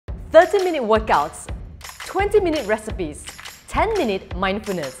30-minute workouts, 20-minute recipes, 10-minute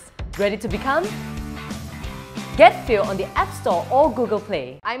mindfulness. Ready to become? Get Feel on the App Store or Google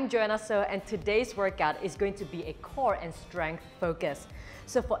Play. I'm Joanna Soh, and today's workout is going to be a core and strength focus.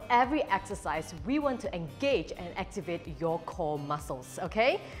 So for every exercise, we want to engage and activate your core muscles,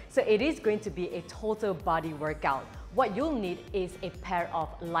 okay? So it is going to be a total body workout. What you'll need is a pair of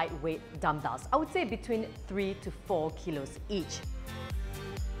lightweight dumbbells. I would say between 3 to 4 kilos each.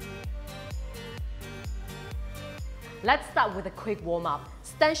 Let's start with a quick warm-up.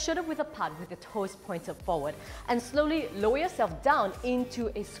 Stand shoulder width apart with your toes pointed forward and slowly lower yourself down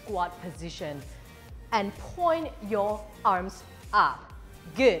into a squat position and point your arms up.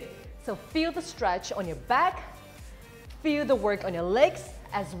 Good. So feel the stretch on your back, feel the work on your legs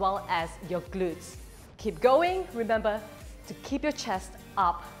as well as your glutes. Keep going. Remember to keep your chest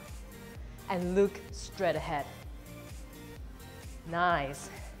up and look straight ahead.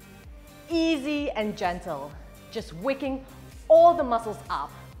 Nice. Easy and gentle. Just waking all the muscles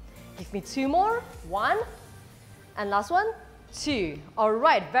up. Give me 2 more. 1. And last one. 2. All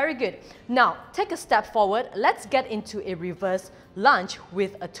right, very good. Now, take a step forward. Let's get into a reverse lunge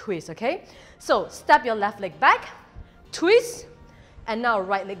with a twist, okay? So, step your left leg back, twist, and now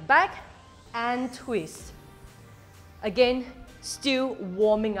right leg back, and twist. Again, still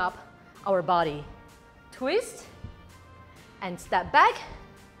warming up our body. Twist, and step back.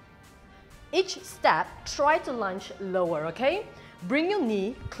 Each step, try to lunge lower, okay? Bring your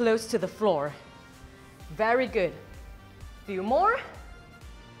knee close to the floor. Very good. Few more.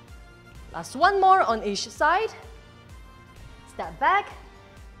 Last one more on each side. Step back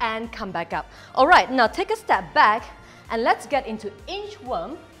and come back up. All right, now take a step back and let's get into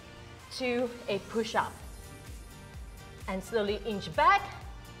inchworm to a push-up. And slowly inch back,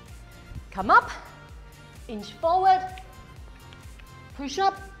 come up, inch forward, push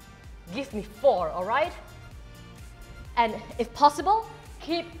up. Give me 4, all right? And if possible,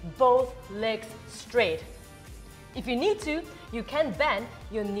 keep both legs straight. If you need to, you can bend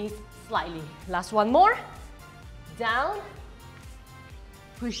your knees slightly. Last one more. Down,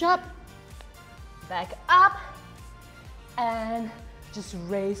 push up, back up, and just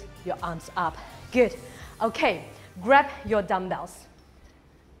raise your arms up. Good. Okay, grab your dumbbells.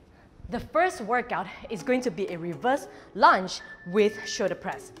 The first workout is going to be a reverse lunge with shoulder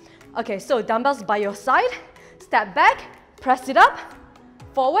press. Okay, so dumbbells by your side, step back, press it up,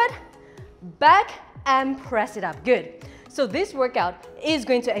 forward, back, and press it up. Good. So this workout is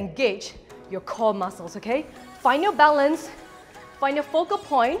going to engage your core muscles, okay? Find your balance, find your focal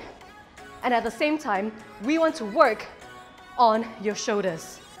point, and at the same time, we want to work on your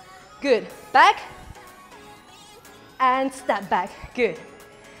shoulders. Good. Back, and step back. Good.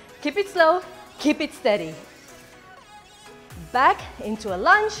 Keep it slow, keep it steady. Back into a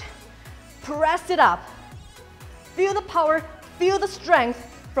lunge, press it up. Feel the power, feel the strength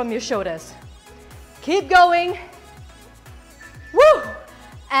from your shoulders. Keep going. Woo!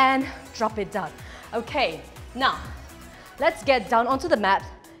 And drop it down. Okay, now let's get down onto the mat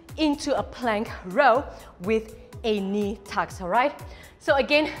into a plank row with a knee tucks, all right? So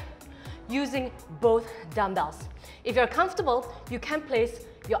again, using both dumbbells. If you're comfortable, you can place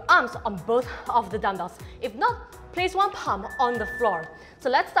your arms on both of the dumbbells. If not, place one palm on the floor. So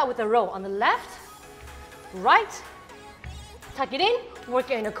let's start with a row on the left, right, tuck it in,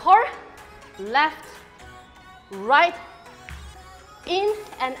 working on your core, left, right, in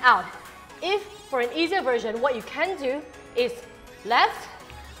and out. If for an easier version, what you can do is left,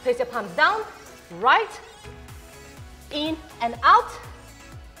 place your palms down, right, in and out,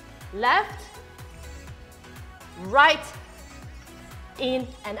 left, right, in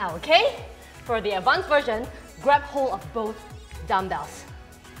and out, okay? For the advanced version, grab hold of both dumbbells.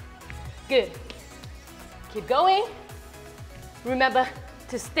 Good. Keep going. Remember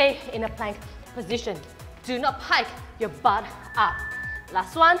to stay in a plank position. Do not pike your butt up.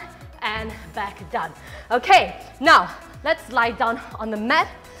 Last one, and back down. Okay, now let's lie down on the mat,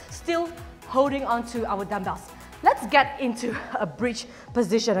 still holding on to our dumbbells. Let's get into a bridge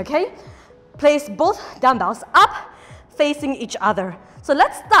position, okay? Place both dumbbells up, facing each other. So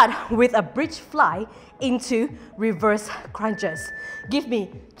let's start with a bridge fly into reverse crunches. Give me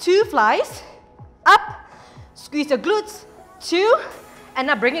 2 flies, up, squeeze your glutes, 2, and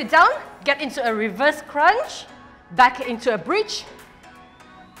now bring it down, get into a reverse crunch, back into a bridge,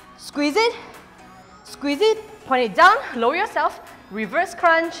 squeeze it, point it down, lower yourself, reverse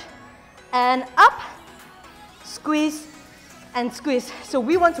crunch, and up, squeeze, and squeeze. So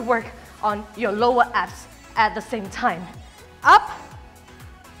we want to work on your lower abs at the same time. Up,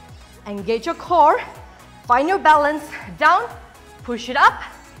 engage your core, find your balance, down, push it up,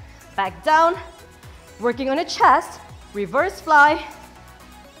 back down, working on your chest, reverse fly,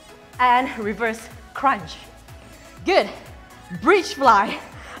 and reverse crunch. Good. Bridge fly.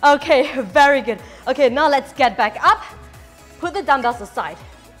 Okay, very good. Okay, now let's get back up. Put the dumbbells aside.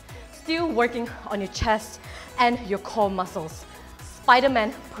 Still working on your chest and your core muscles.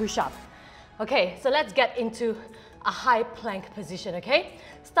 Spiderman push-up. Okay, so let's get into a high plank position, okay?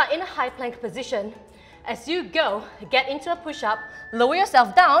 Start in a high plank position. As you go, get into a push-up, lower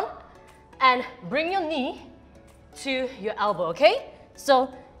yourself down, and bring your knee to your elbow, okay?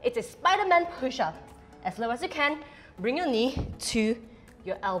 So it's a Spiderman push-up. As low as you can, bring your knee to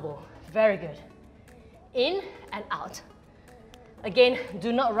your elbow. Very good. In and out. Again,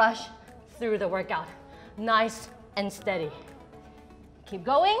 do not rush through the workout. Nice and steady. Keep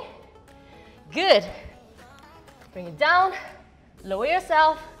going. Good. Bring it down, lower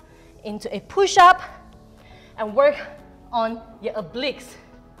yourself into a push-up, and work on your obliques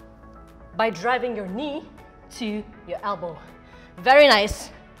by driving your knee to your elbow. Very nice.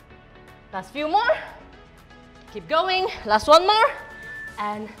 Last few more. Keep going. Last one more.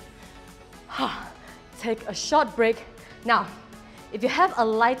 And take a short break. Now, if you have a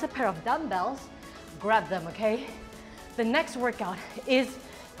lighter pair of dumbbells, grab them, okay? The next workout is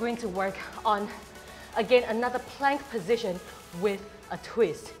going to work on, again, another plank position with a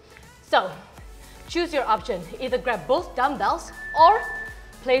twist. So, choose your option. Either grab both dumbbells or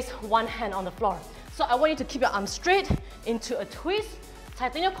place one hand on the floor. So I want you to keep your arms straight into a twist,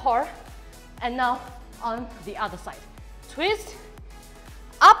 tighten your core, and now on the other side. Twist,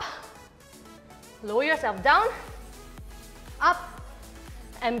 up, lower yourself down, up,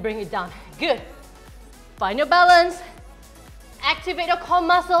 and bring it down. Good. Find your balance, activate your core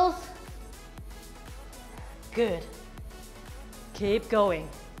muscles. Good. Keep going.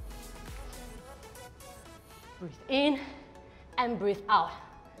 Breathe in and breathe out.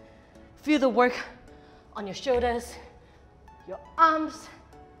 Feel the work on your shoulders, your arms,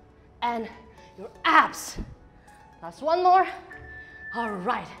 and your abs. Last one more. All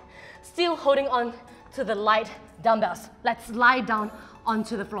right. Still holding on to the light dumbbells. Let's lie down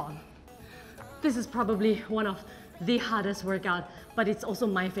onto the floor. This is probably one of the hardest workout, but it's also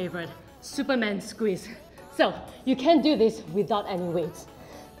my favorite. Superman squeeze. So you can do this without any weights.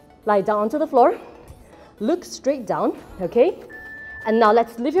 Lie down onto the floor. Look straight down, okay? And now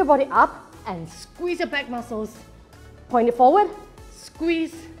let's lift your body up and squeeze your back muscles. Point it forward,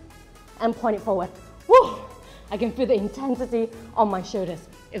 squeeze, and point it forward. Woo! I can feel the intensity on my shoulders.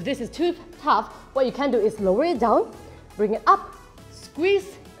 If this is too tough, what you can do is lower it down, bring it up,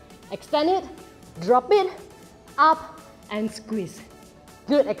 squeeze, extend it, drop it, up, and squeeze.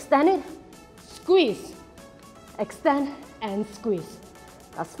 Good, extend it, squeeze, extend, and squeeze.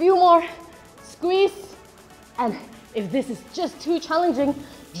 Last few more, squeeze, and if this is just too challenging,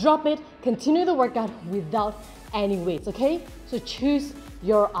 drop it, continue the workout without any weights, okay? So choose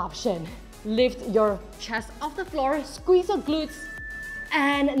your option. Lift your chest off the floor, squeeze your glutes,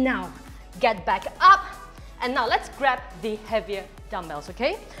 and now get back up. And now let's grab the heavier dumbbells,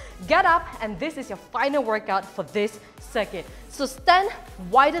 okay? Get up, and this is your final workout for this circuit. So stand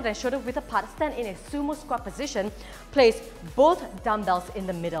wider than shoulder width apart, stand in a sumo squat position, place both dumbbells in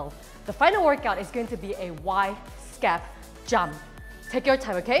the middle. The final workout is going to be a Y-Scap Jump. Take your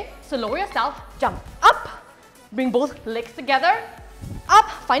time, okay? So lower yourself, jump up, bring both legs together, up,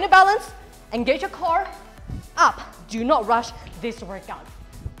 find a balance, engage your core, up. Do not rush this workout.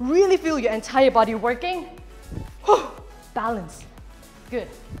 Really feel your entire body working. Whew. Balance. Good.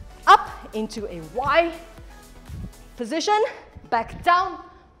 Up into a Y position, back down,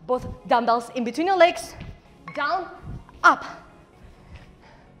 both dumbbells in between your legs, down, up.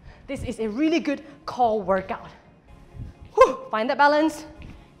 This is a really good core workout. Whew. Find that balance.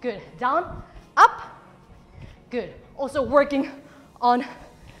 Good. Down, up. Good. Also working on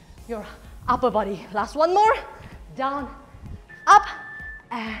your upper body. Last one more. Down, up,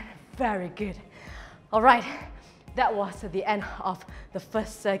 and very good. All right, that was the end of the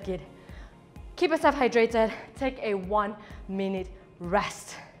first circuit. Keep yourself hydrated. Take a 1 minute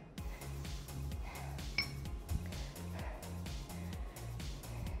rest.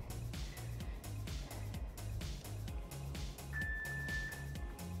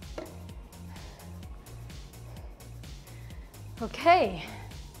 Okay.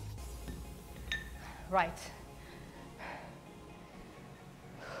 Right.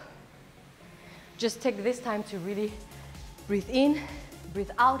 Just take this time to really breathe in, breathe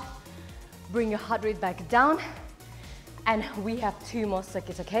out, bring your heart rate back down, and we have 2 more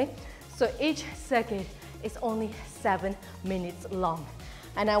circuits, okay? So each circuit is only 7 minutes long,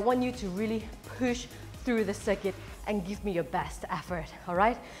 and I want you to really push through the circuit and give me your best effort, all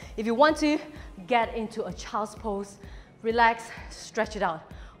right? If you want to get into a child's pose, relax, stretch it out.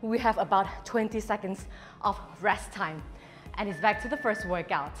 We have about 20 seconds of rest time, and it's back to the first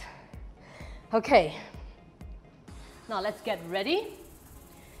workout. Okay, now let's get ready.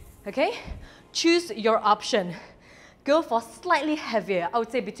 Okay, choose your option. Go for slightly heavier, I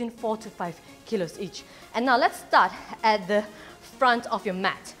would say between 4 to 5 kilos each. And now let's start at the front of your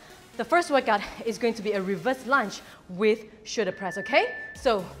mat. The first workout is going to be a reverse lunge with shoulder press, okay?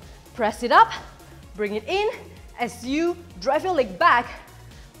 So press it up, bring it in. As you drive your leg back,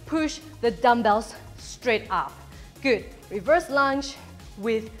 push the dumbbells straight up. Good. Reverse lunge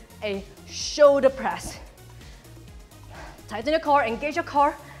with a shoulder press. Tighten your core, engage your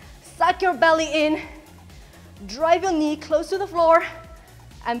core, suck your belly in, drive your knee close to the floor,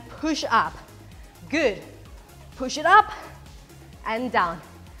 and push up. Good. Push it up and down.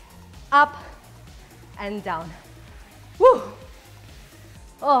 Up and down. Woo!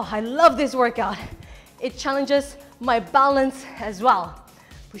 Oh, I love this workout. It challenges my balance as well.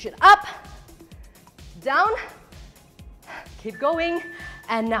 Push it up, down, keep going,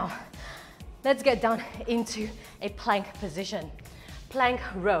 and now let's get down into a plank position. Plank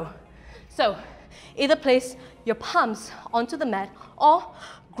row. So either place your palms onto the mat or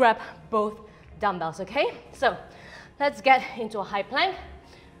grab both dumbbells, okay? So let's get into a high plank.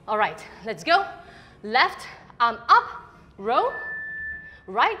 All right, let's go. Left arm up, row,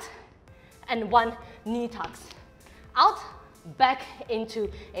 right, and one knee tucks. Out, back into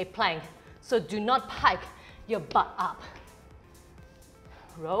a plank. So do not pike your butt up.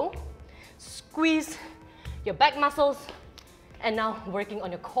 Row, squeeze your back muscles, and now working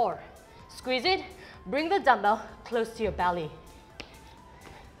on your core. Squeeze it, bring the dumbbell close to your belly.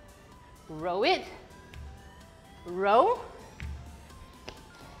 Row it, row,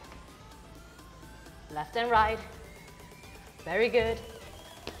 left and right, very good.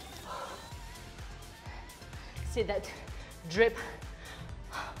 See that drip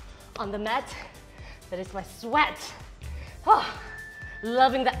on the mat? That is my sweat. Oh,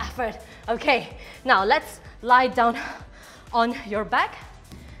 loving the effort. Okay, now let's lie down on your back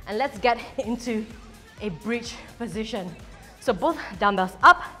and let's get into a bridge position. So both dumbbells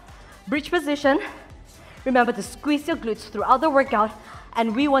up, bridge position. Remember to squeeze your glutes throughout the workout,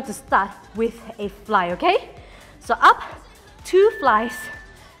 and we want to start with a fly, okay? So up, 2 flies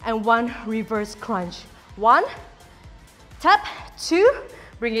and 1 reverse crunch. 1, tap, 2,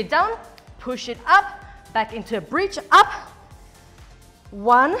 bring it down, push it up, back into a bridge, up,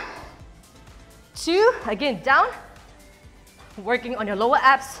 1, 2, again down, working on your lower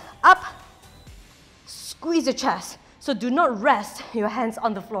abs, up, squeeze your chest. So do not rest your hands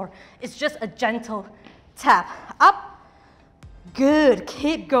on the floor. It's just a gentle tap, up, good,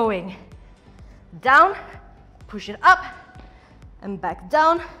 keep going, down, push it up, and back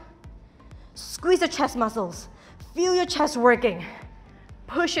down, squeeze your chest muscles, feel your chest working,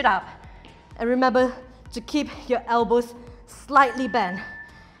 push it up, and remember to keep your elbows slightly bent,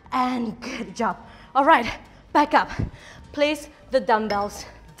 and good job. All right, back up, place the dumbbells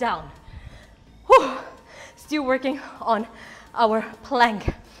down. Whew. Still working on our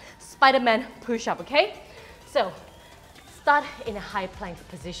plank, Spiderman push-up, okay? So, start in a high plank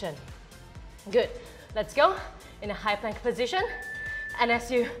position. Good, let's go in a high plank position. And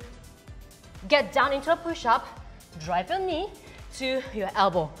as you get down into a push-up, drive your knee to your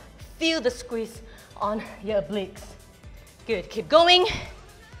elbow. Feel the squeeze on your obliques. Good, keep going.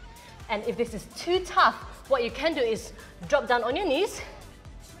 And if this is too tough, what you can do is drop down on your knees,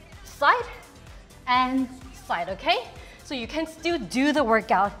 side and side, okay? So you can still do the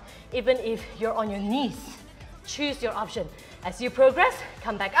workout even if you're on your knees. Choose your option. As you progress,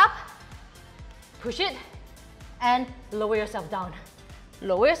 come back up, push it, and lower yourself down.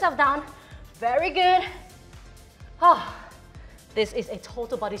 Lower yourself down, very good. Oh, this is a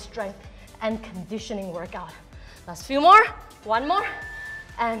total body strength and conditioning workout. Last few more, 1 more,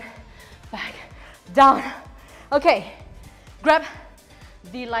 and back down. Okay, grab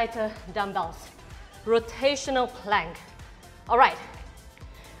the lighter dumbbells. Rotational plank. All right,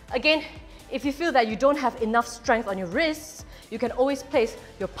 again, if you feel that you don't have enough strength on your wrists, you can always place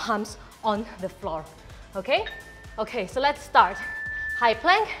your palms on the floor, okay? Okay, so let's start. High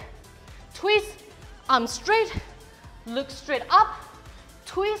plank, twist, arms straight, look straight up,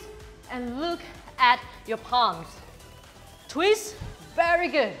 twist, and look at your palms. Twist, very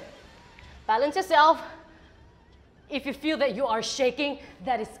good. Balance yourself. If you feel that you are shaking,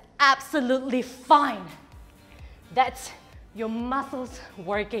 that is absolutely fine. That's your muscles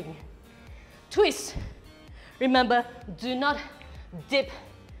working. Twist. Remember, do not dip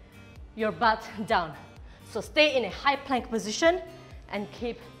your butt down. So stay in a high plank position and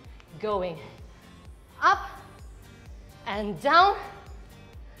keep going. Up and down,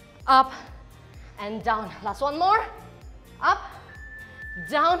 up and down. Last one more. Up,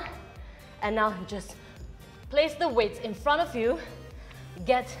 down, and now just place the weights in front of you.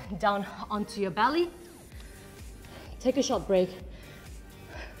 Get down onto your belly. Take a short break.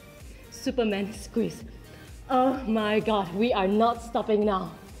 Superman squeeze. Oh my God, we are not stopping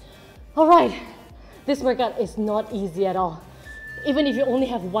now. All right, this workout is not easy at all. Even if you only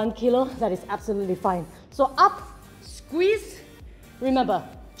have 1 kilo, that is absolutely fine. So up, squeeze. Remember,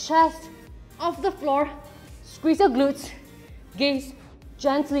 chest off the floor, squeeze your glutes, gaze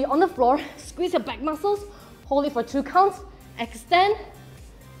gently on the floor, squeeze your back muscles, hold it for 2 counts, extend,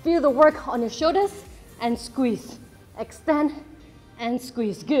 feel the work on your shoulders, and squeeze. Extend and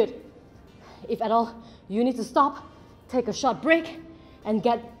squeeze. Good. If at all you need to stop, take a short break and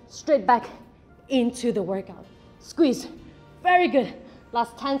get straight back into the workout. Squeeze. Very good.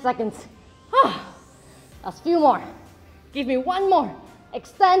 Last 10 seconds. Last few more. Give me 1 more.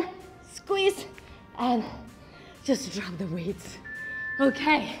 Extend, squeeze, and just drop the weights.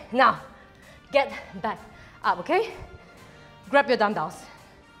 Okay, now get back up, okay? Grab your dumbbells.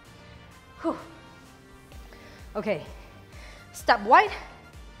 Whew. Okay, step wide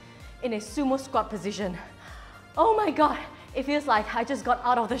in a sumo squat position. Oh my God, it feels like I just got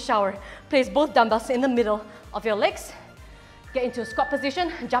out of the shower. Place both dumbbells in the middle of your legs. Get into a squat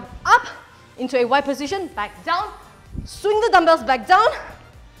position, jump up into a Y position, back down. Swing the dumbbells back down.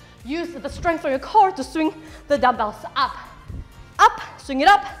 Use the strength from your core to swing the dumbbells up. Up, swing it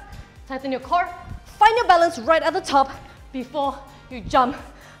up. Tighten your core. Find your balance right at the top before you jump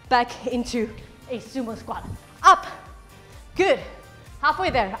back into a sumo squat. Up. Good. Halfway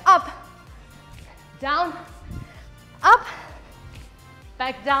there. Up. Down. Up.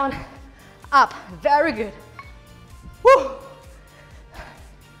 Back down. Up. Very good. Woo.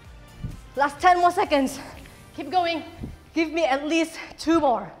 Last 10 more seconds. Keep going. Give me at least 2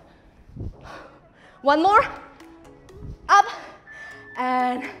 more. 1 more. Up.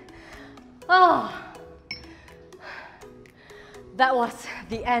 And that was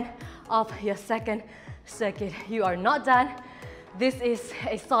the end of your second circuit. You are not done. This is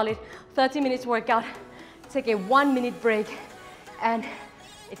a solid 30 minutes workout. Take a 1-minute break and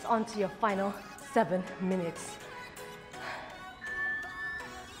it's on to your final 7 minutes.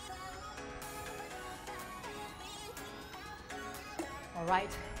 All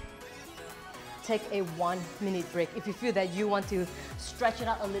right, take a 1-minute break. If you feel that you want to stretch it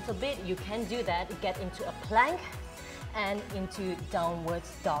out a little bit, you can do that. Get into a plank and into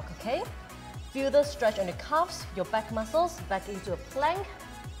downwards dog, okay? Feel the stretch on your calves, your back muscles, back into a plank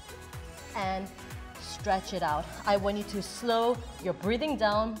and stretch it out. I want you to slow your breathing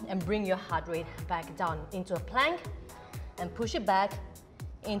down and bring your heart rate back down into a plank and push it back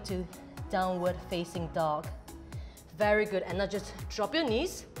into downward facing dog. Very good, and now just drop your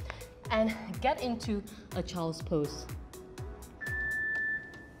knees and get into a child's pose.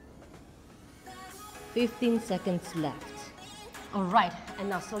 15 seconds left. All right, and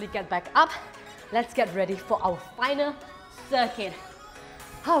now slowly get back up. Let's get ready for our final circuit.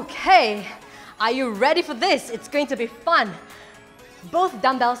 Okay, are you ready for this? It's going to be fun. Both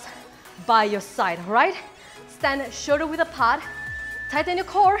dumbbells by your side, all right? Stand shoulder width apart, tighten your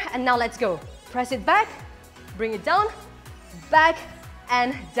core, and now let's go. Press it back, bring it down, back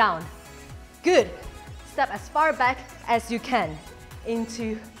and down. Good. Step as far back as you can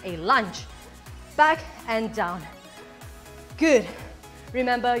into a lunge. Back and down. Good.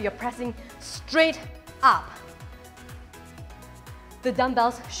 Remember, you're pressing straight up. The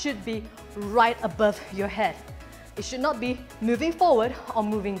dumbbells should be right above your head. It should not be moving forward or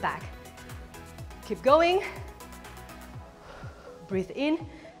moving back. Keep going. Breathe in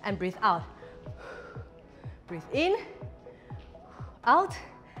and breathe out. Breathe in, out,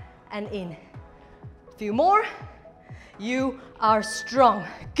 and in. Few more. You are strong.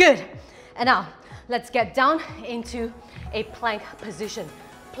 Good. And now, let's get down into a plank position.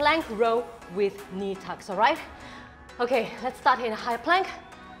 Plank row with knee tucks, all right? Okay, let's start in a high plank.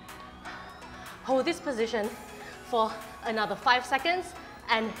 Hold this position for another 5 seconds,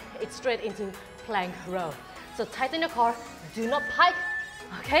 and it's straight into plank row. So tighten your core, do not pike.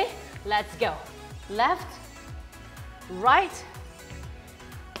 Okay, let's go. Left, right,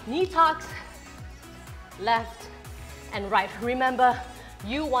 knee tucks, left and right. Remember,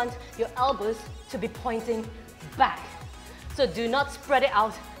 you want your elbows to be pointing back. So do not spread it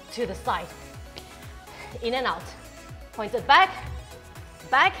out to the side. In and out. Pointed back,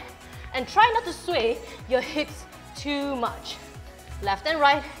 back, and try not to sway your hips too much. Left and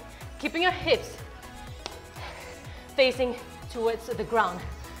right, keeping your hips facing towards the ground.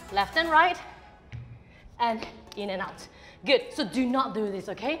 Left and right, and in and out. Good, so do not do this,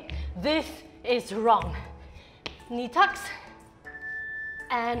 okay? This is wrong. Knee tucks,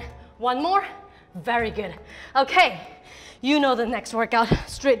 and one more. Very good. Okay, you know the next workout.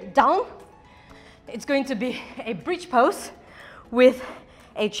 Straight down. It's going to be a bridge pose with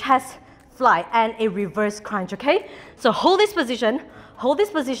a chest fly and a reverse crunch, okay? So hold this position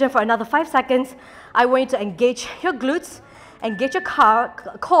for another 5 seconds. I want you to engage your glutes, engage your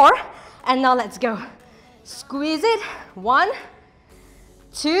core, and now let's go. Squeeze it, 1,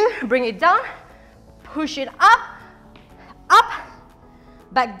 2, bring it down, push it up,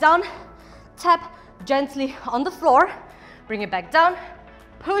 back down, tap gently on the floor, bring it back down,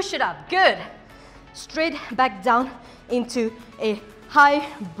 push it up, good. Straight back down into a high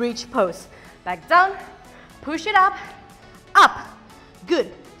bridge pose. Back down, push it up, good.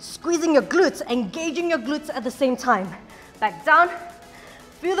 Squeezing your glutes, engaging your glutes at the same time. Back down,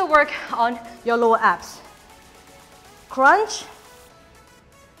 feel the work on your lower abs. Crunch,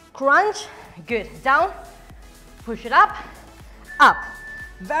 crunch, good. Down, push it up.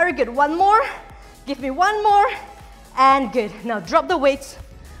 Very good, one more, give me one more, and good. Now drop the weights,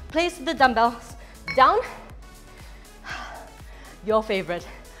 place the dumbbells down. Your favorite,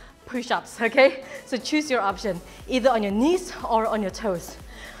 push-ups, okay? So choose your option, either on your knees or on your toes.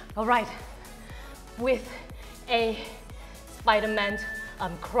 All right, with a Spiderman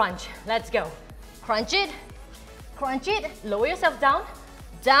crunch, let's go. Crunch it, lower yourself down,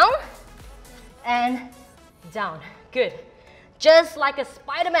 down, and down, good. Just like a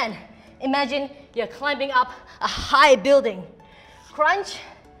Spider-Man, imagine you're climbing up a high building. Crunch,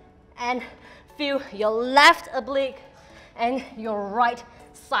 and feel your left oblique and your right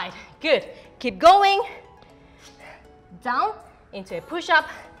side. Good. Keep going. Down into a push-up,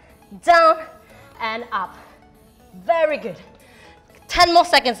 down and up. Very good. 10 more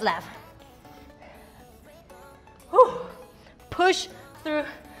seconds left. Whew. Push through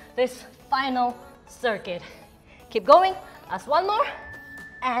this final circuit. Keep going. Last one more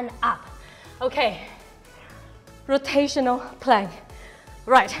and up. Okay. Rotational plank.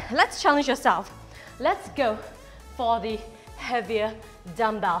 Right, let's challenge yourself. Let's go for the heavier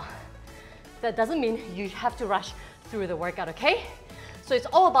dumbbell. That doesn't mean you have to rush through the workout, okay? So it's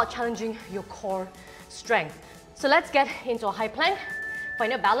all about challenging your core strength. So let's get into a high plank.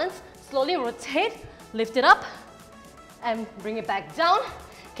 Find your balance, slowly rotate, lift it up, and bring it back down.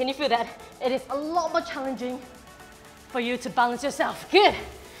 Can you feel that? It is a lot more challenging for you to balance yourself. Good.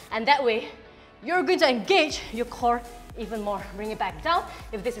 And that way, you're going to engage your core even more. Bring it back down.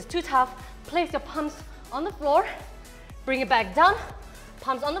 If this is too tough, place your palms on the floor. Bring it back down.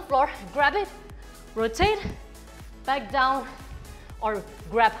 Palms on the floor. Grab it. Rotate. Back down. Or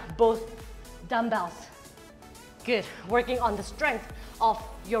grab both dumbbells. Good. Working on the strength of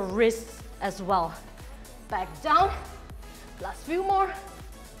your wrists as well. Back down. Last few more.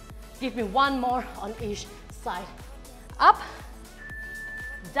 Give me one more on each side. Up.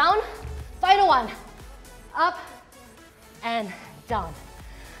 Down. Final one. Up and down.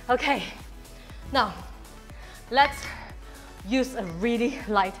 Okay, now let's use a really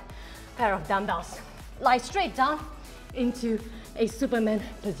light pair of dumbbells. Lie straight down into a Superman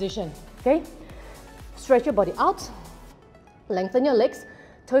position, okay? Stretch your body out, lengthen your legs,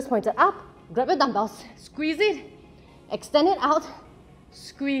 toes pointed up, grab your dumbbells, squeeze it, extend it out,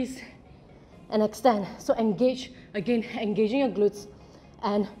 squeeze and extend. So engage, again, engaging your glutes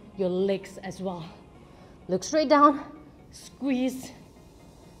and your legs as well. Look straight down, squeeze,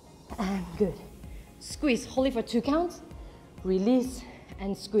 and good. Squeeze, hold it for 2 counts, release,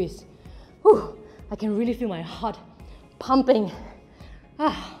 and squeeze. Whew, I can really feel my heart pumping.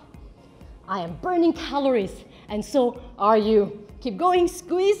 I am burning calories, and so are you. Keep going,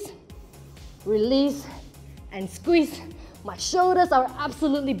 squeeze, release, and squeeze. My shoulders are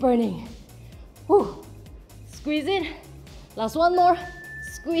absolutely burning. Whew. Squeeze it, last one more,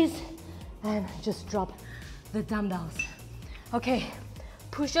 squeeze, and just drop the dumbbells. Okay,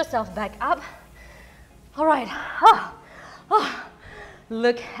 push yourself back up. All right,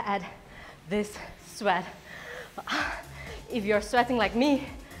 look at this sweat. If you're sweating like me,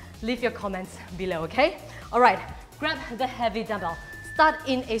 leave your comments below, okay? All right, grab the heavy dumbbell. Start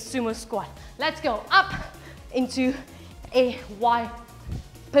in a sumo squat. Let's go up into a Y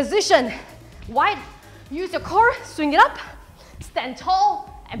position. Wide, use your core, swing it up, stand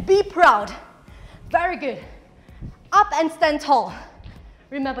tall, and be proud. Very good. Up and stand tall.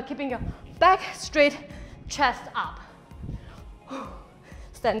 Remember, keeping your back straight, chest up.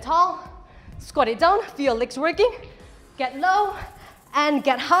 Stand tall, squat it down, feel your legs working. Get low and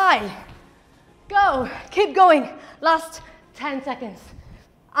get high. Go. Keep going. Last 10 seconds.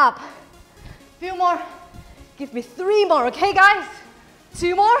 Up. Few more. Give me 3 more, okay guys?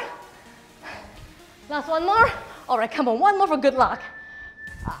 2 more. Last 1 more. All right, come on, 1 more for good luck.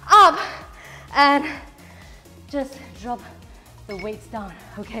 Up. And just drop the weights down,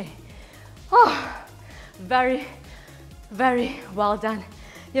 okay? Oh, very, very well done.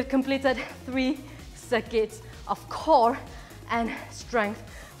 You've completed 3 circuits of core and strength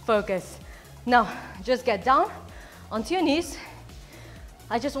focus. Now, just get down onto your knees.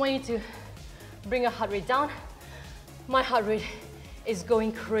 I just want you to bring your heart rate down. My heart rate is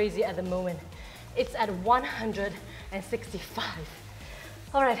going crazy at the moment. It's at 165.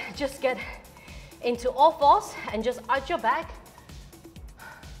 All right, just get into all fours and just arch your back.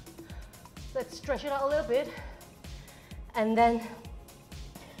 Let's stretch it out a little bit. And then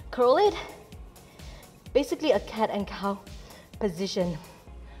curl it. Basically a cat and cow position.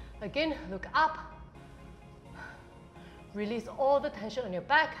 Again, look up. Release all the tension on your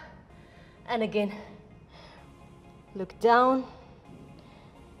back. And again, look down.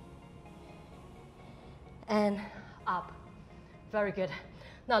 And up. Very good.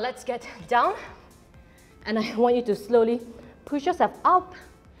 Now let's get down. And I want you to slowly push yourself up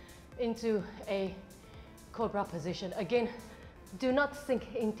into a cobra position. Again, do not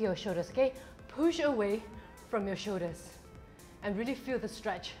sink into your shoulders, okay? Push away from your shoulders and really feel the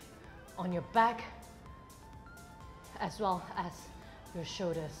stretch on your back as well as your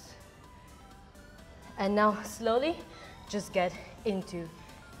shoulders. And now slowly just get into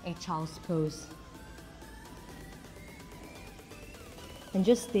a child's pose. And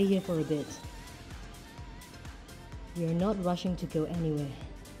just stay here for a bit. You're not rushing to go anywhere.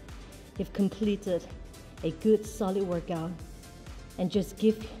 You've completed a good solid workout, and just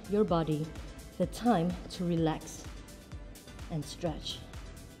give your body the time to relax and stretch.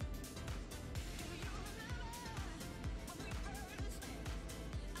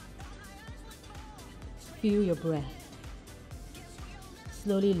 Feel your breath.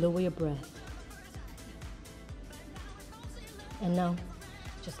 Slowly lower your breath. And now,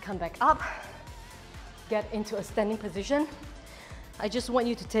 just come back up. Get into a standing position. I just want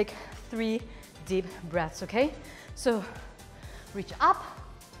you to take 3 deep breaths, okay? So, reach up,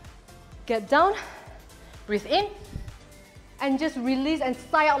 get down, breathe in, and just release and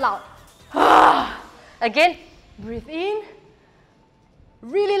sigh out loud. Again, breathe in,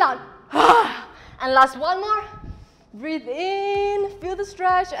 really loud. And last 1 more. Breathe in, feel the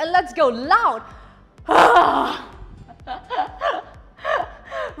stretch, and let's go loud.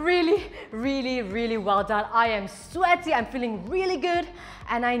 Really, really, really well done. I am sweaty, I'm feeling really good,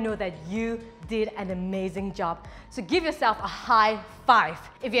 and I know that you did an amazing job. So give yourself a high 5.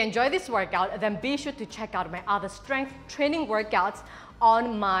 If you enjoyed this workout, then be sure to check out my other strength training workouts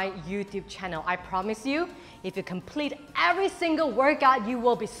on my YouTube channel. I promise you, if you complete every single workout, you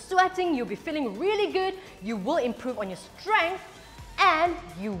will be sweating, you'll be feeling really good, you will improve on your strength, and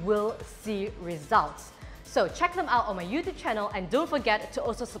you will see results. So check them out on my YouTube channel, and don't forget to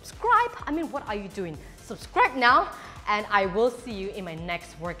also subscribe. I mean, what are you doing? Subscribe now, and I will see you in my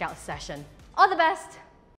next workout session. All the best!